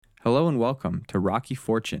Hello and welcome to Rocky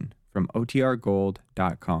Fortune from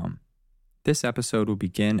OTRGold.com. This episode will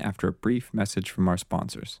begin after a brief message from our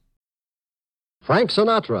sponsors. Frank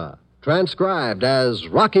Sinatra, transcribed as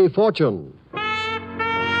Rocky Fortune.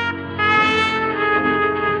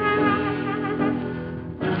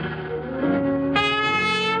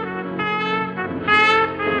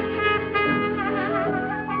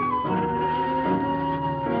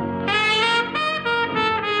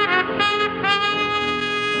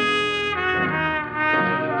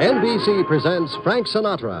 NBC presents Frank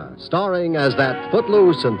Sinatra, starring as that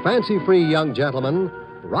footloose and fancy-free young gentleman,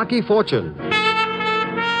 Rocky Fortune.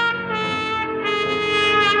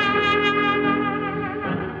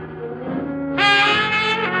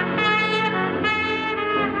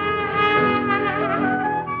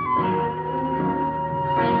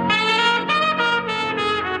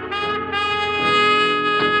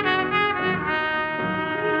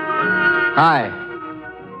 Hi.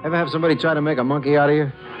 Ever have somebody try to make a monkey out of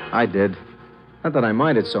you? I did. Not that I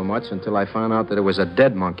minded so much until I found out that it was a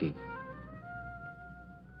dead monkey.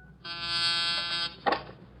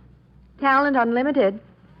 Talent Unlimited.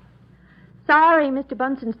 Sorry, Mr.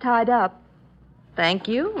 Bunson's tied up. Thank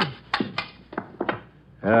you.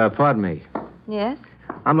 Pardon me. Yes?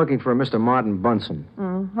 I'm looking for a Mr. Martin Bunson.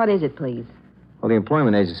 What is it, please? Well, the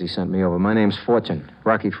employment agency sent me over. My name's Fortune,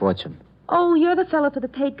 Rocky Fortune. Oh, you're the fellow for the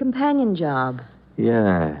paid companion job.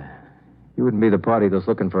 Yeah. You wouldn't be the party that's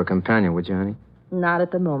looking for a companion, would you, honey? Not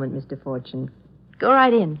at the moment, Mr. Fortune. Go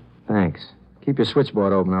right in. Thanks. Keep your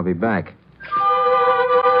switchboard open. I'll be back.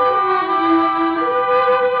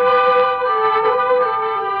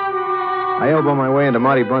 I elbow my way into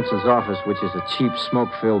Marty Bunson's office, which is a cheap,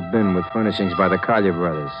 smoke-filled bin with furnishings by the Collier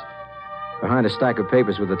brothers. Behind a stack of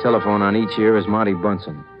papers with a telephone on each ear is Marty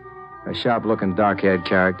Bunson, a sharp-looking, dark-haired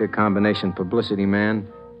character, combination publicity man,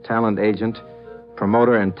 talent agent,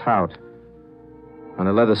 promoter, and tout. On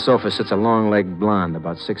a leather sofa sits a long-legged blonde,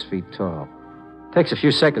 about 6 feet tall. Takes a few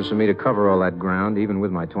seconds for me to cover all that ground, even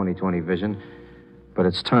with my 20/20 vision, but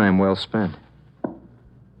it's time well spent.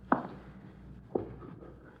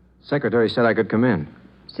 Secretary said I could come in.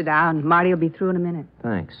 Sit down. Marty will be through in a minute.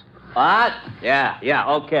 Thanks. What? Yeah,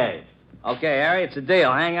 okay. Okay, Harry, it's a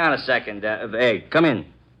deal. Hang on a second. Hey, come in.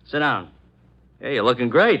 Sit down. Hey, you're looking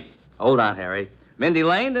great. Hold on, Harry. Mindy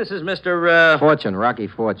Lane, this is Mr. Fortune, Rocky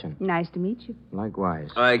Fortune. Nice to meet you.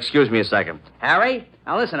 Likewise. Excuse me a second. Harry,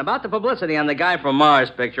 now listen, about the publicity on the Guy from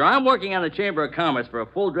Mars picture, I'm working on the Chamber of Commerce for a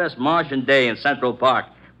full-dress Martian day in Central Park.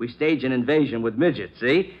 We stage an invasion with midgets,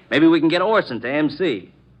 see? Maybe we can get Orson to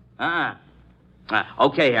MC.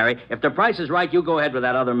 Okay, Harry, if the price is right, you go ahead with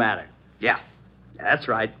that other matter. Yeah, that's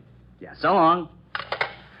right. Yeah, so long.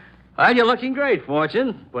 Well, you're looking great,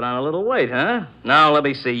 Fortune. Put on a little weight, huh? Now, let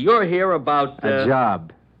me see. You're here about... A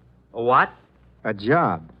job. A what? A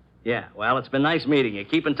job. Yeah, well, it's been nice meeting you.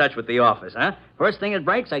 Keep in touch with the office, huh? First thing it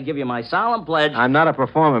breaks, I give you my solemn pledge... I'm not a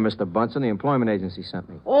performer, Mr. Bunson. The employment agency sent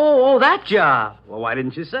me. Oh, that job. Well, why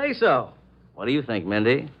didn't you say so? What do you think,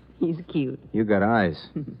 Mindy? He's cute. You got eyes.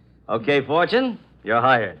 Okay, Fortune, you're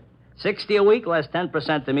hired. $60 a week, less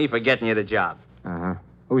 10% to me for getting you the job. Uh-huh.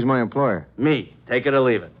 Who's my employer? Me. Take it or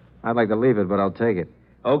leave it. I'd like to leave it, but I'll take it.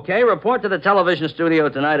 Okay, report to the television studio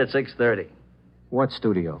tonight at 6:30. What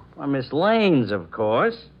studio? Well, Miss Lane's, of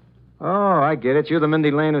course. Oh, I get it. You're the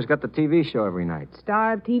Mindy Lane who's got the TV show every night.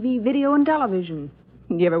 Star of TV, video, and television.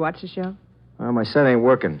 You ever watch the show? Well, my set ain't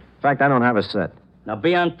working. In fact, I don't have a set. Now,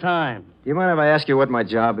 be on time. Do you mind if I ask you what my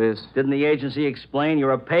job is? Didn't the agency explain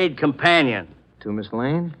you're a paid companion? To Miss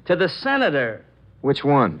Lane? To the senator. Which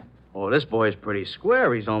one? Oh, this boy's pretty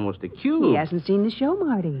square. He's almost a cube. He hasn't seen the show,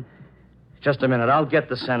 Marty. Just a minute. I'll get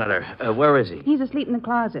the senator. Where is he? He's asleep in the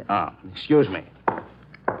closet. Oh, excuse me.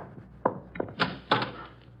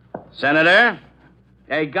 Senator?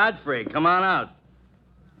 Hey, Godfrey, come on out.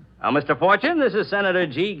 Now, Mr. Fortune, this is Senator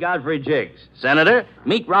G. Godfrey Jiggs. Senator,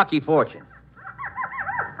 meet Rocky Fortune.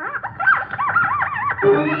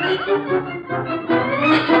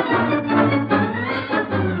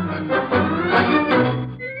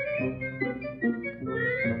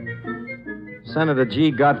 Senator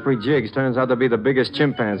G. Godfrey Jiggs turns out to be the biggest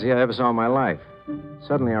chimpanzee I ever saw in my life.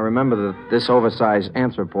 Suddenly, I remember that this oversized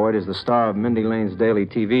anthropoid is the star of Mindy Lane's daily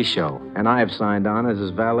TV show, and I have signed on as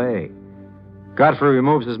his valet. Godfrey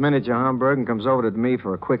removes his miniature Hamburg and comes over to me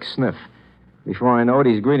for a quick sniff. Before I know it,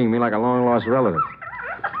 he's greeting me like a long-lost relative.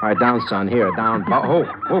 All right, down, son. Here, down. Oh.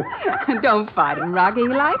 Don't fight him, Rocky. He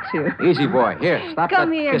likes you. Easy, boy. Here, stop that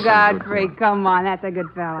Come here, kissing. Godfrey. Come on. That's a good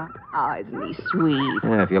fella. Oh, isn't he sweet?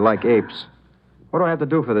 Yeah, if you like apes. What do I have to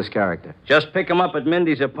do for this character? Just pick him up at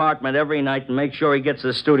Mindy's apartment every night and make sure he gets to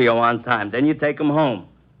the studio on time. Then you take him home.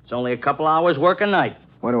 It's only a couple hours work a night.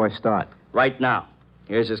 Where do I start? Right now.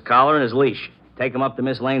 Here's his collar and his leash. Take him up to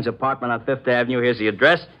Miss Lane's apartment on Fifth Avenue. Here's the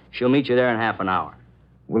address. She'll meet you there in half an hour.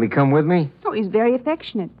 Will he come with me? Oh, he's very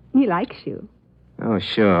affectionate. He likes you. Oh,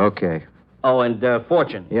 sure, okay. Oh, and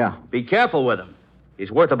Fortune. Yeah. Be careful with him.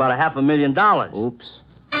 He's worth about $500,000. Oops.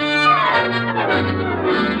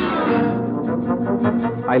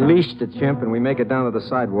 I leash the chimp, and we make it down to the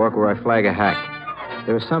sidewalk where I flag a hack.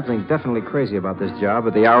 There's something definitely crazy about this job,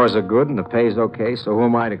 but the hours are good and the pay's okay, so who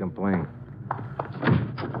am I to complain?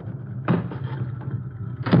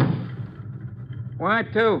 Where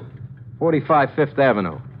to? 45 Fifth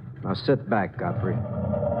Avenue. Now sit back, Godfrey.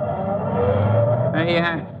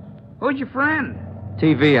 Hey, who's your friend?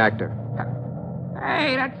 TV actor.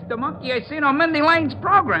 Hey, that's the monkey I seen on Mindy Lane's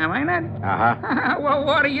program, ain't it? Uh-huh. Well,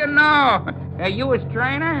 what do you know? You his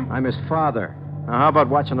trainer? I'm his father. Now, how about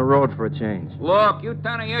watching the road for a change? Look, you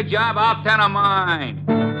tend to your job, I'll tend to mine.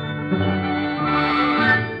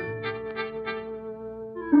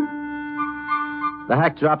 The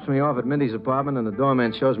hack drops me off at Mindy's apartment, and the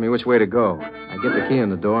doorman shows me which way to go. I get the key in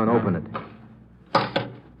the door and open it.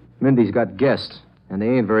 Mindy's got guests, and they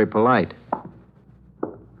ain't very polite.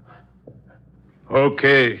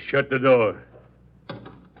 Okay, shut the door.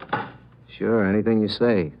 Sure, anything you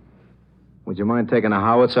say. Would you mind taking a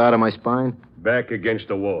howitzer out of my spine? Back against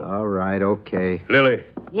the wall. All right, okay. Lily,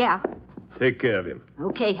 Yeah. take care of him.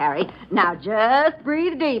 Okay, Harry. Now just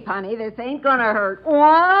breathe deep, honey. This ain't gonna hurt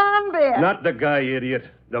one bit. Not the guy, idiot.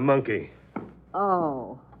 The monkey.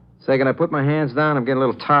 Oh. Say, can I put my hands down? I'm getting a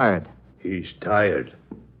little tired. He's tired.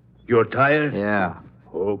 You're tired? Yeah.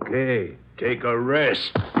 Okay, take a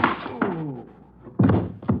rest.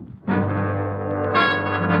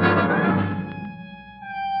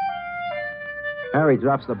 Harry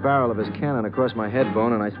drops the barrel of his cannon across my head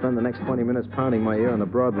bone, and I spend the next 20 minutes pounding my ear in the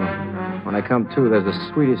broad room. When I come to, there's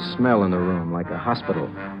the sweetest smell in the room, like a hospital.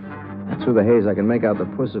 And through the haze, I can make out the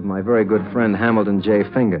puss of my very good friend Hamilton J.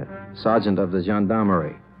 Finger, sergeant of the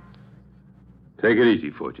gendarmerie. Take it easy,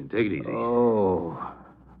 Fortune. Take it easy. Oh,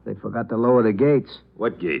 they forgot to lower the gates.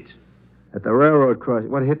 What gates? At the railroad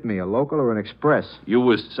crossing. What hit me, a local or an express? You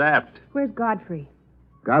was sapped. Where's Godfrey?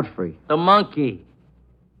 Godfrey. The monkey.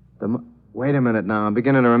 Wait a minute now. I'm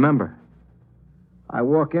beginning to remember. I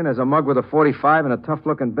walk in as a mug with a 45 and a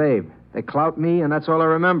tough-looking babe. They clout me, and that's all I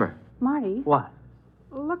remember. Marty, What?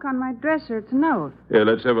 look on my dresser. It's a note. Yeah,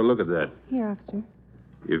 let's have a look at that. Here, officer.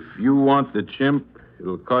 If you want the chimp,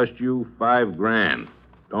 it'll cost you $5,000.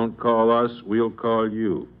 Don't call us, we'll call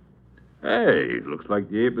you. Hey, looks like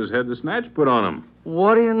the ape has had the snatch put on him.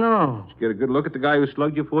 What do you know? Did you get a good look at the guy who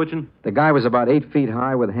slugged you, Fortune? The guy was about 8 feet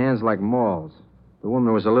high with hands like mauls. The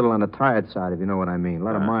woman was a little on the tired side, if you know what I mean. A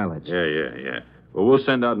lot of mileage. Yeah. Well, we'll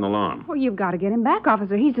send out an alarm. Well, you've got to get him back,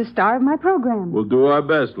 officer. He's the star of my program. We'll do our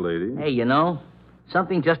best, lady. Hey, you know,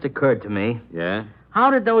 something just occurred to me. Yeah?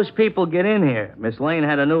 How did those people get in here? Miss Lane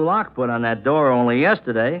had a new lock put on that door only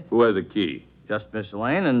yesterday. Who has the key? Just Miss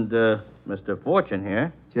Lane and Mr. Fortune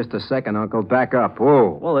here. Just a second, Uncle. Back up.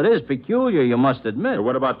 Whoa. Well, it is peculiar, you must admit. Hey,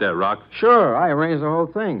 what about that, Rock? Sure, I arranged the whole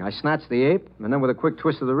thing. I snatched the ape, and then with a quick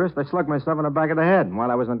twist of the wrist, I slugged myself in the back of the head. And while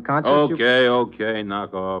I was unconscious... Okay,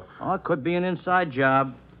 knock off. Oh, it could be an inside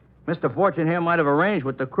job. Mr. Fortune here might have arranged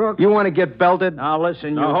with the crook. You want to get belted? Now,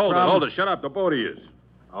 listen, Now, you hold it. Shut up, the both of you.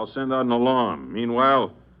 I'll send out an alarm.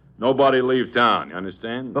 Meanwhile, nobody leave town. You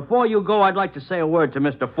understand? Before you go, I'd like to say a word to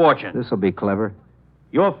Mr. Fortune. This'll be clever.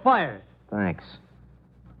 You're fired. Thanks.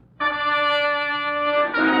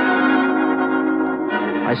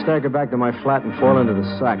 I stagger back to my flat and fall into the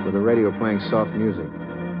sack with the radio playing soft music.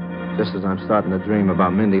 Just as I'm starting to dream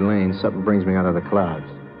about Mindy Lane, something brings me out of the clouds.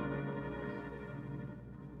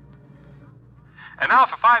 And now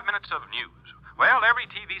for 5 minutes of news. Well, every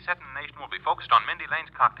TV set in the nation will be focused on Mindy Lane's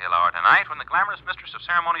cocktail hour tonight when the glamorous mistress of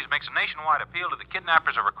ceremonies makes a nationwide appeal to the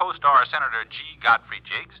kidnappers of her co-star, Senator G. Godfrey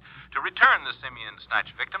Jiggs, to return the simian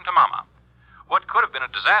snatch victim to Mama. What could have been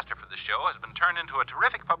a disaster for the show has been turned into a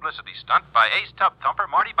terrific publicity stunt by ace tub thumper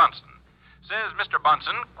Marty Bunsen. Says Mr.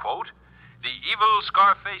 Bunsen, quote, "The evil,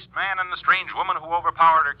 scar-faced man and the strange woman who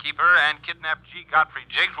overpowered her keeper and kidnapped G. Godfrey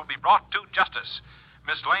Jiggs will be brought to justice.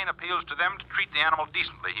 Miss Lane appeals to them to treat the animal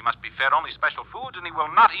decently. He must be fed only special foods, and he will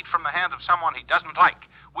not eat from the hands of someone he doesn't like.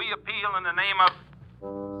 We appeal in the name of..."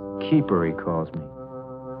 Keeper, he calls me.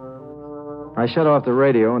 I shut off the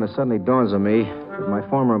radio, and it suddenly dawns on me that my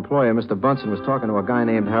former employer, Mr. Bunsen, was talking to a guy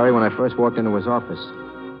named Harry when I first walked into his office.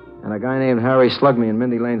 And a guy named Harry slugged me in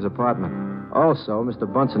Mindy Lane's apartment. Also, Mr.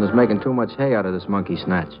 Bunsen is making too much hay out of this monkey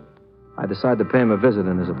snatch. I decide to pay him a visit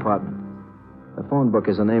in his apartment. The phone book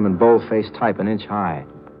is a name in bold-faced type, an inch high.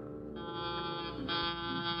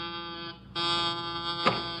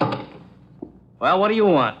 Well, what do you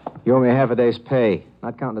want? You owe me half a day's pay.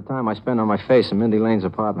 Not counting the time I spend on my face in Mindy Lane's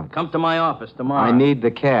apartment. Come to my office tomorrow. I need the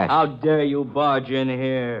cash. How dare you barge in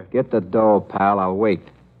here? Get the dough, pal. I'll wait.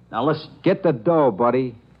 Now, listen. Get the dough,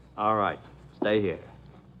 buddy. All right. Stay here.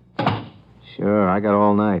 Sure, I got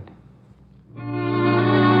all night.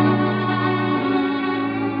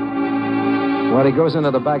 While he goes into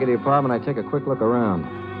the back of the apartment, I take a quick look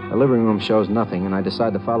around. The living room shows nothing, and I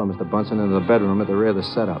decide to follow Mr. Bunsen into the bedroom at the rear of the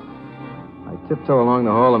setup. I tiptoe along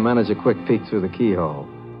the hall and manage a quick peek through the keyhole.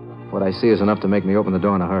 What I see is enough to make me open the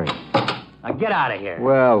door in a hurry. Now, get out of here.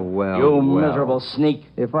 Well. You miserable sneak.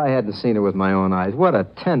 If I hadn't seen it with my own eyes, what a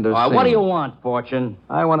tender scene. What do you want, Fortune?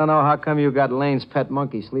 I want to know how come you got Lane's pet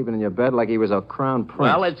monkey sleeping in your bed like he was a crown prince.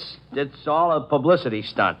 Well, it's all a publicity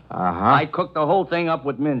stunt. Uh-huh. I cooked the whole thing up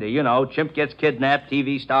with Mindy. You know, Chimp gets kidnapped,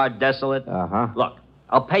 TV star desolate. Uh-huh. Look,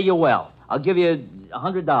 I'll pay you well. I'll give you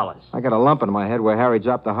 $100. I got a lump in my head where Harry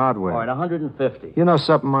dropped the hardware. All right, 150. You know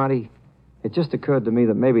something, Marty? It just occurred to me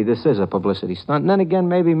that maybe this is a publicity stunt, and then again,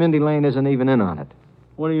 maybe Mindy Lane isn't even in on it.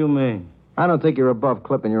 What do you mean? I don't think you're above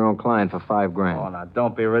clipping your own client for $5 grand. Oh, now,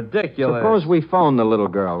 don't be ridiculous. Suppose we phone the little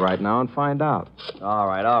girl right now and find out. All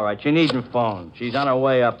right. She needn't phone. She's on her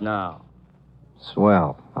way up now.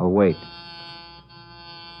 Swell. I'll wait.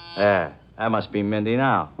 There. That must be Mindy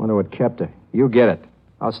now. Wonder what kept her. You get it.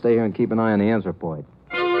 I'll stay here and keep an eye on the anthropoid.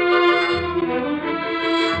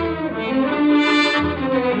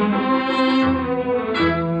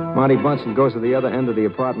 Monty Bunsen goes to the other end of the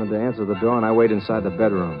apartment to answer the door, and I wait inside the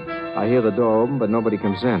bedroom. I hear the door open, but nobody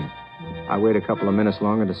comes in. I wait a couple of minutes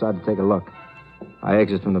longer and decide to take a look. I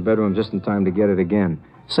exit from the bedroom just in time to get it again.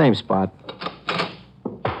 Same spot.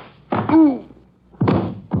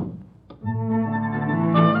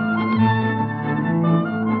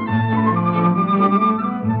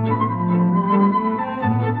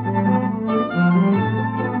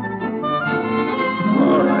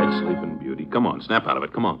 Come on, snap out of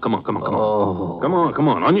it. Come on. Oh. Come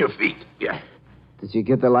on, on your feet. Yeah. Did you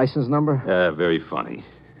get the license number? Very funny.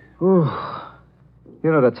 Whew.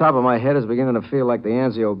 You know, the top of my head is beginning to feel like the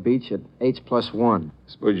Anzio Beach at H+1.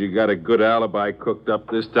 Suppose you got a good alibi cooked up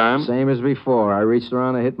this time? Same as before. I reached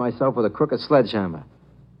around and hit myself with a crooked sledgehammer.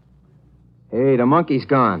 Hey, the monkey's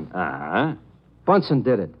gone. Uh-huh. Bunsen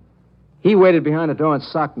did it. He waited behind the door and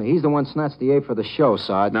socked me. He's the one snatched the ape for the show,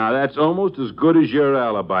 Sarge. Now, that's almost as good as your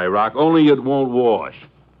alibi, Rock, only it won't wash.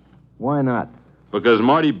 Why not? Because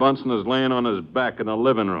Marty Bunsen is laying on his back in the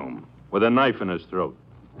living room with a knife in his throat.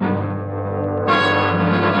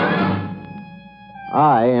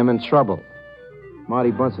 I am in trouble.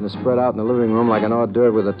 Marty Bunsen is spread out in the living room like an hors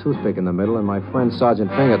d'oeuvre with a toothpick in the middle, and my friend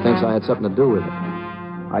Sergeant Finger thinks I had something to do with it.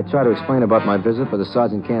 I try to explain about my visit, but the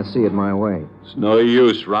sergeant can't see it my way. It's no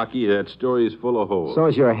use, Rocky. That story is full of holes.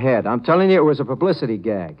 So's your head. I'm telling you, it was a publicity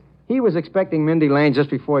gag. He was expecting Mindy Lane just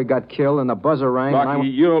before he got killed, and the buzzer rang.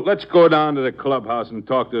 Rocky, let's go down to the clubhouse and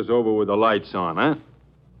talk this over with the lights on, huh?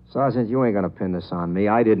 Sergeant, you ain't gonna pin this on me.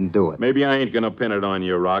 I didn't do it. Maybe I ain't gonna pin it on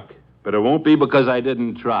you, Rock. But it won't be because I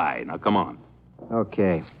didn't try. Now, come on.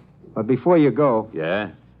 Okay. But before you go...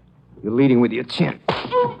 Yeah? You're leading with your chin.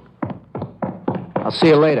 I'll see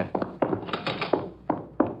you later.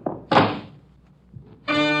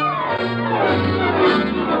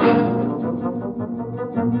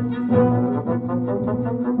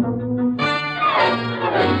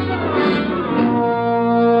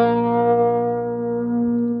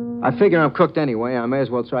 I figure I'm cooked anyway. I may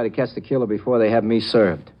as well try to catch the killer before they have me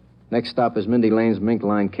served. Next stop is Mindy Lane's Mink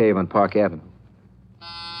Line Cave on Park Avenue.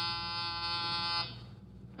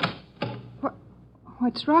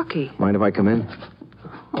 What's Rocky? Mind if I come in?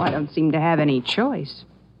 Oh, I don't seem to have any choice.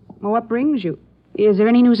 Well, what brings you? Is there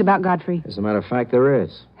any news about Godfrey? As a matter of fact, there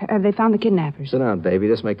is. Have they found the kidnappers? Sit down, baby.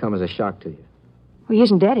 This may come as a shock to you. Well, he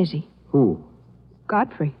isn't dead, is he? Who?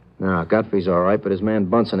 Godfrey. No, Godfrey's all right, but his man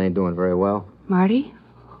Bunsen ain't doing very well. Marty?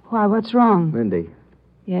 Why, what's wrong? Mindy.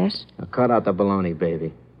 Yes? Now, cut out the baloney,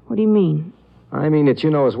 baby. What do you mean? I mean that you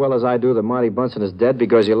know as well as I do that Marty Bunsen is dead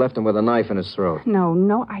because you left him with a knife in his throat.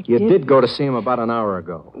 No, I You didn't. did go to see him about an hour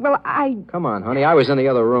ago. Well, Come on, honey. I was in the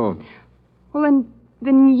other room. Well,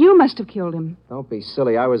 then you must have killed him. Don't be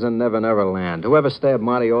silly. I was in Never Never Land. Whoever stabbed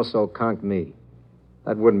Marty also conked me.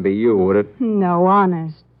 That wouldn't be you, would it? No,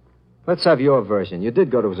 honest. Let's have your version. You did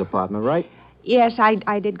go to his apartment, right? Yes,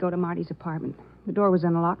 I did go to Marty's apartment. The door was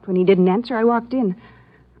unlocked. When he didn't answer, I walked in.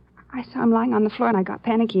 I saw him lying on the floor, and I got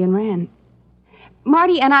panicky and ran.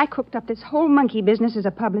 Marty and I cooked up this whole monkey business as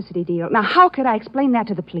a publicity deal. Now, how could I explain that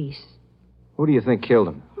to the police? Who do you think killed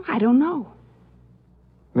him? I don't know.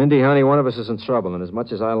 Mindy, honey, one of us is in trouble, and as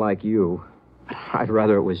much as I like you, I'd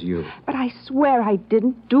rather it was you. But I swear I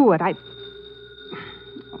didn't do it. Oh,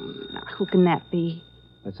 now, Who can that be?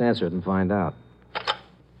 Let's answer it and find out.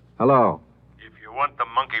 Hello. If you want the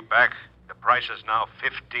monkey back, the price is now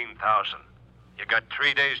 $15,000. You got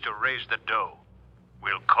 3 days to raise the dough.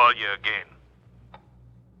 We'll call you again.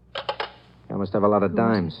 I must have a lot of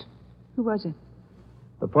dimes. Who was it?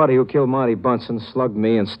 The party who killed Marty Bunsen slugged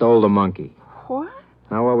me and stole the monkey. What?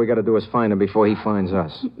 Now all we got to do is find him before he finds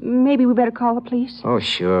us. Maybe we better call the police. Oh,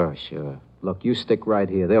 sure. Look, you stick right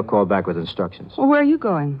here. They'll call back with instructions. Well, where are you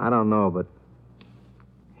going? I don't know, but...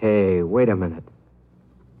 Hey, wait a minute.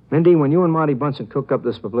 Mindy, when you and Marty Bunsen cooked up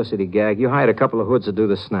this publicity gag, you hired a couple of hoods to do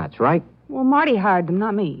the snatch, right? Well, Marty hired them,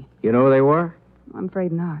 not me. You know who they were? I'm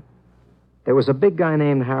afraid not. There was a big guy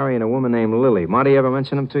named Harry and a woman named Lily. Marty ever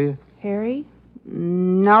mention them to you? Harry?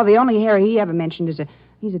 No, the only Harry he ever mentioned is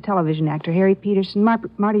he's a television actor, Harry Peterson.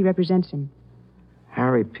 Marty represents him.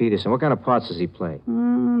 Harry Peterson. What kind of parts does he play?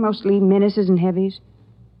 Mostly menaces and heavies.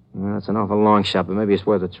 Well, that's an awful long shot, but maybe it's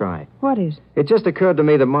worth a try. What is? It just occurred to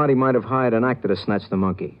me that Marty might have hired an actor to snatch the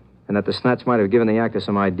monkey, and that the snatch might have given the actor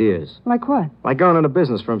some ideas. Like what? Like going into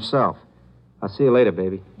business for himself. I'll see you later,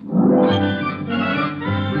 baby.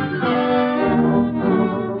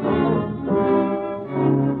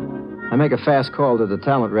 I make a fast call to the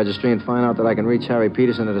talent registry and find out that I can reach Harry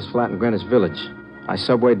Peterson at his flat in Greenwich Village. I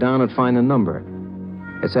subway down and find the number.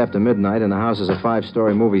 It's after midnight, and the house is a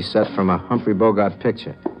 5-story movie set from a Humphrey Bogart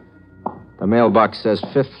picture. The mailbox says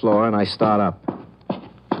 5th floor, and I start up.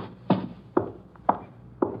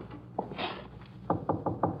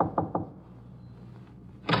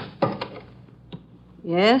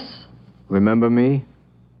 Yes? Remember me?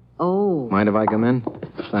 Oh. Mind if I come in?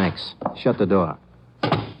 Thanks. Shut the door.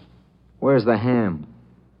 Where's the ham?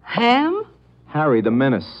 Ham? Harry, the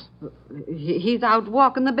menace. He's out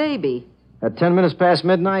walking the baby. At 10 minutes past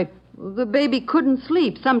midnight? The baby couldn't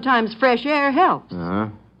sleep. Sometimes fresh air helps. Uh-huh.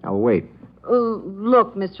 I'll wait.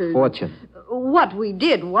 Look, Mr. Fortune. What we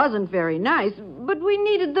did wasn't very nice, but we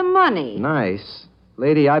needed the money. Nice?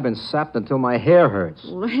 Lady, I've been sapped until my hair hurts.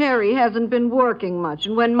 Well, Harry hasn't been working much,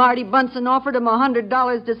 and when Marty Bunsen offered him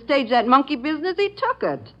 $100 to stage that monkey business, he took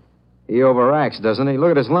it. He overacts, doesn't he? Look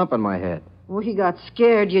at his lump on my head. Well, he got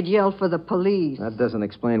scared you'd yell for the police. That doesn't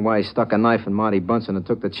explain why he stuck a knife in Marty Bunsen and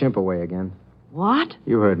took the chimp away again. What?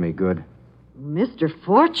 You heard me good. Mr.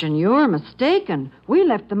 Fortune, you're mistaken. We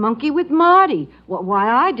left the monkey with Marty. Why,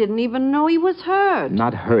 I didn't even know he was hurt.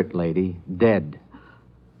 Not hurt, lady. Dead.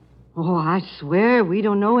 Oh, I swear we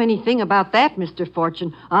don't know anything about that, Mr.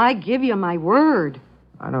 Fortune. I give you my word.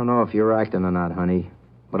 I don't know if you're acting or not, honey,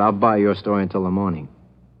 but I'll buy your story until the morning.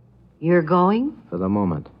 You're going? For the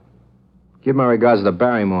moment. Give my regards to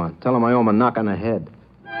Barrymore. Tell him I owe him a knock on the head.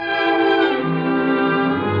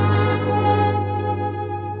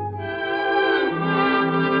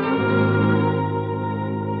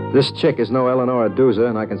 This chick is no Eleanor Aduza,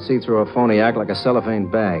 and I can see through her phony act like a cellophane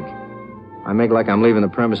bag. I make like I'm leaving the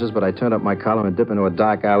premises, but I turn up my collar and dip into a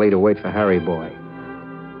dark alley to wait for Harry Boy.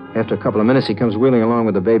 After a couple of minutes, he comes wheeling along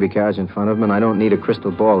with the baby carriage in front of him, and I don't need a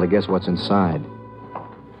crystal ball to guess what's inside.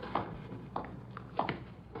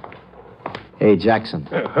 Hey, Jackson.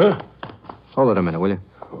 Huh? Hold it a minute, will you?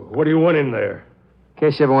 What do you want in there? In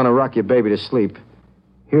case you ever want to rock your baby to sleep,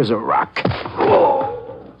 here's a rock.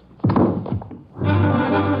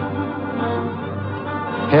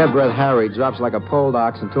 Hairbreadth Harry drops like a polled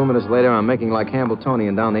ox, and 2 minutes later, I'm making like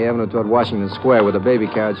Hambletonian down the avenue toward Washington Square with the baby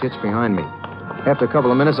carriage hitched behind me. After a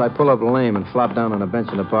couple of minutes, I pull up lame and flop down on a bench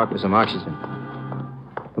in the park for some oxygen.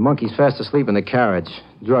 The monkey's fast asleep in the carriage.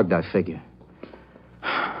 Drugged, I figure.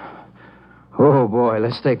 Oh, boy,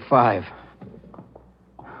 let's take 5.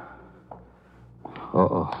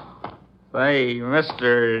 Uh-oh. Say,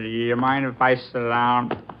 mister, do you mind if I sit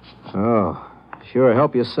down? Oh, sure.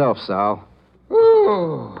 Help yourself, Sal.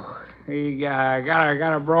 Ooh, you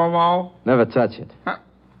got a bromo? Never touch it.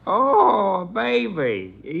 Oh,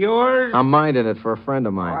 baby. Yours? I'm minding it for a friend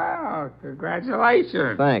of mine. Well,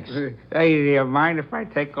 congratulations. Thanks. Hey, do you mind if I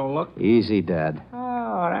take a look? Easy, Dad.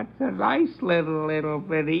 Oh, that's a nice little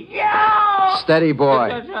bitty. Yeah! Steady,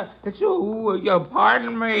 boy.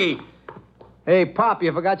 Pardon me. Hey, Pop,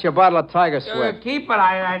 you forgot your bottle of Tiger Sweat. Keep it.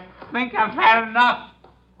 I think I've had enough.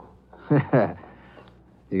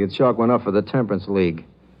 You could chalk one up for the Temperance League.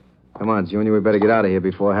 Come on, Junior, we better get out of here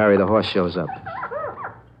before Harry the horse shows up.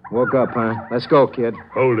 Woke up, huh? Let's go, kid.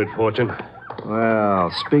 Hold it, Fortune. Well,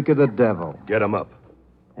 speak of the devil. Get him up.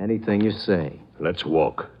 Anything you say. Let's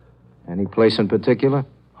walk. Any place in particular?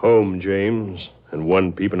 Home, James. And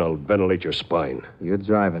one peep and I'll ventilate your spine. You're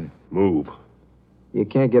driving. Move. You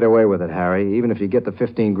can't get away with it, Harry. Even if you get the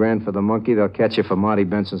 15 grand for the monkey, they'll catch you for Marty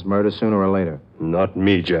Benson's murder sooner or later. Not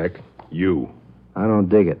me, Jack. You. I don't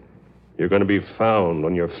dig it. You're going to be found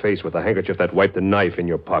on your face with the handkerchief that wiped the knife in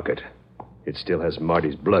your pocket. It still has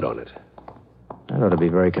Marty's blood on it. That ought to be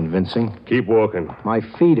very convincing. Keep walking. My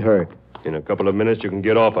feet hurt. In a couple of minutes, you can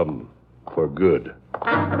get off of them. For good.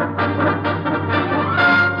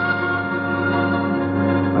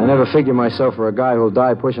 I never figured myself for a guy who'll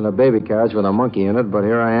die pushing a baby carriage with a monkey in it, but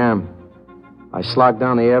here I am. I slogged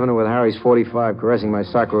down the avenue with Harry's .45, caressing my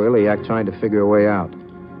sacroiliac, trying to figure a way out.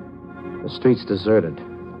 The street's deserted.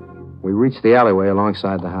 We reached the alleyway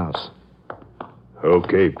alongside the house.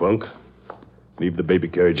 Okay, punk. Leave the baby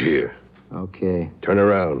carriage here. Okay. Turn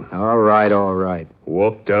around. All right.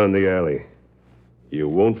 Walk down the alley. You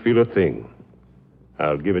won't feel a thing.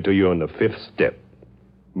 I'll give it to you on the 5th step.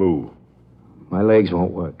 Move. My legs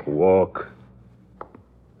won't work. Walk.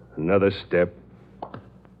 Another step.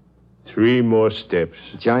 3 more steps.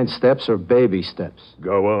 Giant steps or baby steps?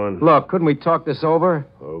 Go on. Look, couldn't we talk this over?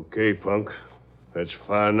 Okay, punk. That's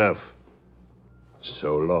far enough.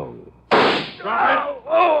 So long.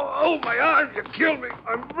 Oh, my arm. You killed me.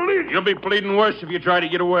 I'm bleeding. You'll be bleeding worse if you try to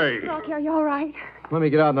get away. Rocky, are you all right? Let me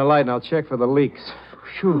get out in the light and I'll check for the leaks.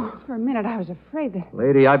 Phew. For a minute, I was afraid that...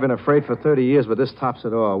 Lady, I've been afraid for 30 years, but this tops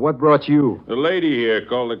it all. What brought you? The lady here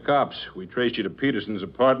called the cops. We traced you to Peterson's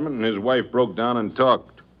apartment, and his wife broke down and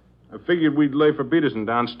talked. I figured we'd lay for Peterson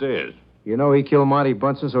downstairs. You know he killed Marty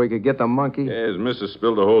Bunsen so he could get the monkey? Yes, Mrs.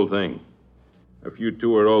 spilled the whole thing. If you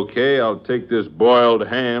two are okay, I'll take this boiled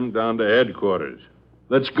ham down to headquarters.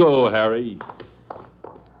 Let's go, Harry.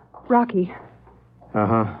 Rocky.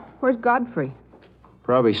 Uh-huh. Where's Godfrey?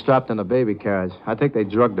 Probably strapped in a baby carriage. I think they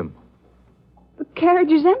drugged him. The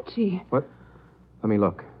carriage is empty. What? Let me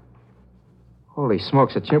look. Holy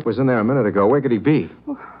smokes, a chimp was in there a minute ago. Where could he be?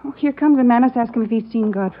 Oh, here comes a man. Let's ask him if he's seen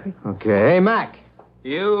Godfrey. Okay. Hey, Mac.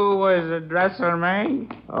 You was addressing me?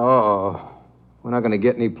 Oh, we're not going to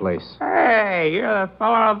get any place. Hey, you're the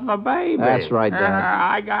fellow with the baby. That's right, Dad.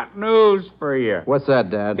 I got news for you. What's that,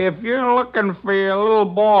 Dad? If you're looking for your little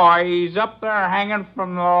boy, he's up there hanging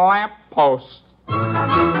from the lamppost.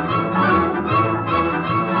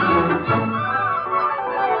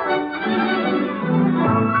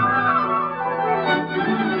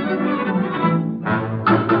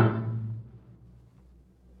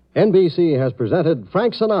 NBC has presented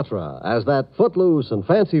Frank Sinatra as that footloose and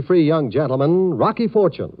fancy-free young gentleman, Rocky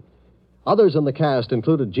Fortune. Others in the cast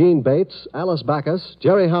included Gene Bates, Alice Backus,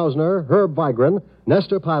 Jerry Hausner, Herb Vigran,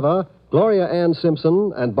 Nestor Paiva, Gloria Ann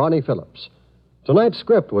Simpson, and Barney Phillips. Tonight's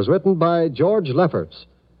script was written by George Lefferts.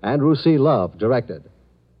 Andrew C. Love directed.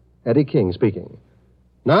 Eddie King speaking.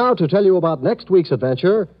 Now, to tell you about next week's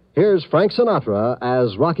adventure, here's Frank Sinatra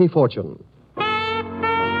as Rocky Fortune.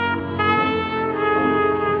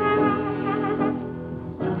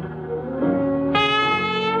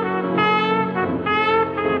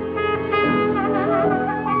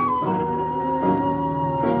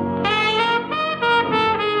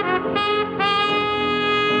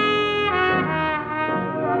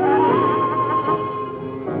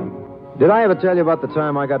 Did I ever tell you about the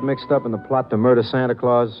time I got mixed up in the plot to murder Santa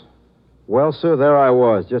Claus? Well, sir, there I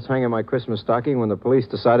was, just hanging my Christmas stocking when the police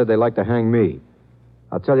decided they'd like to hang me.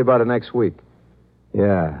 I'll tell you about it next week.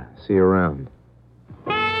 Yeah, see you around.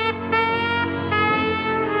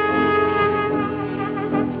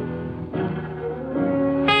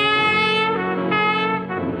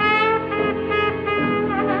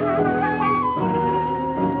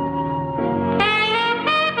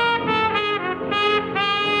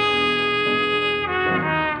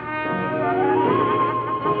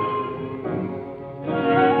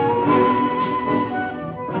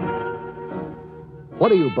 What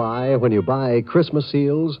do you buy when you buy Christmas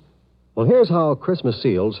seals? Well, here's how Christmas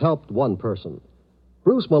seals helped one person.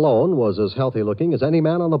 Bruce Malone was as healthy looking as any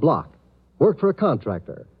man on the block. Worked for a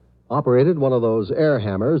contractor. Operated one of those air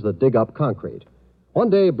hammers that dig up concrete. One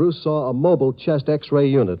day, Bruce saw a mobile chest X-ray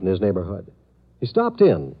unit in his neighborhood. He stopped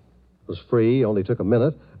in. It was free, only took a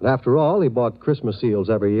minute, and after all, he bought Christmas seals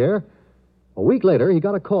every year. A week later, he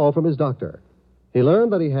got a call from his doctor. He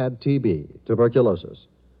learned that he had TB, tuberculosis.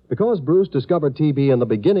 Because Bruce discovered TB in the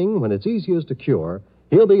beginning, when it's easiest to cure,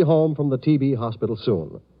 he'll be home from the TB hospital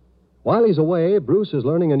soon. While he's away, Bruce is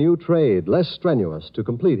learning a new trade, less strenuous, to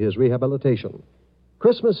complete his rehabilitation.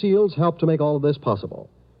 Christmas seals help to make all of this possible.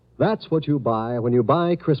 That's what you buy when you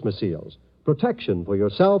buy Christmas seals. Protection for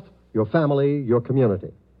yourself, your family, your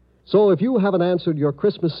community. So if you haven't answered your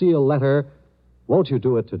Christmas seal letter, won't you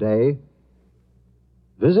do it today?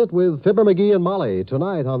 Visit with Fibber McGee and Molly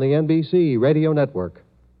tonight on the NBC Radio Network.